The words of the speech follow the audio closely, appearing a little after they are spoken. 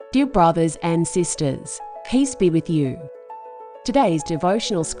Dear brothers and sisters, peace be with you. Today's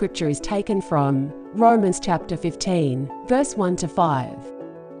devotional scripture is taken from Romans chapter 15, verse 1 to 5.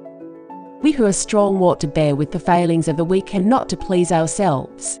 We who are strong ought to bear with the failings of the weak and not to please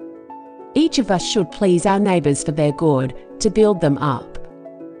ourselves. Each of us should please our neighbors for their good, to build them up.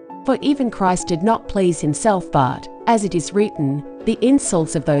 For even Christ did not please himself, but, as it is written, the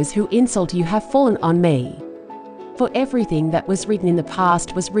insults of those who insult you have fallen on me. For everything that was written in the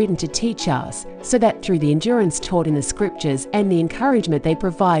past was written to teach us, so that through the endurance taught in the Scriptures and the encouragement they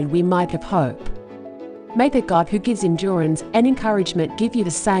provide we might have hope. May the God who gives endurance and encouragement give you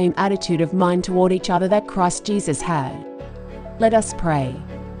the same attitude of mind toward each other that Christ Jesus had. Let us pray.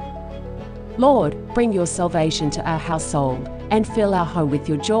 Lord, bring your salvation to our household and fill our home with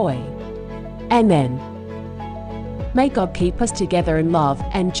your joy. Amen. May God keep us together in love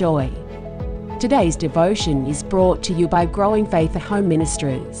and joy. Today's devotion is brought to you by Growing Faith at Home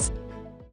Ministries.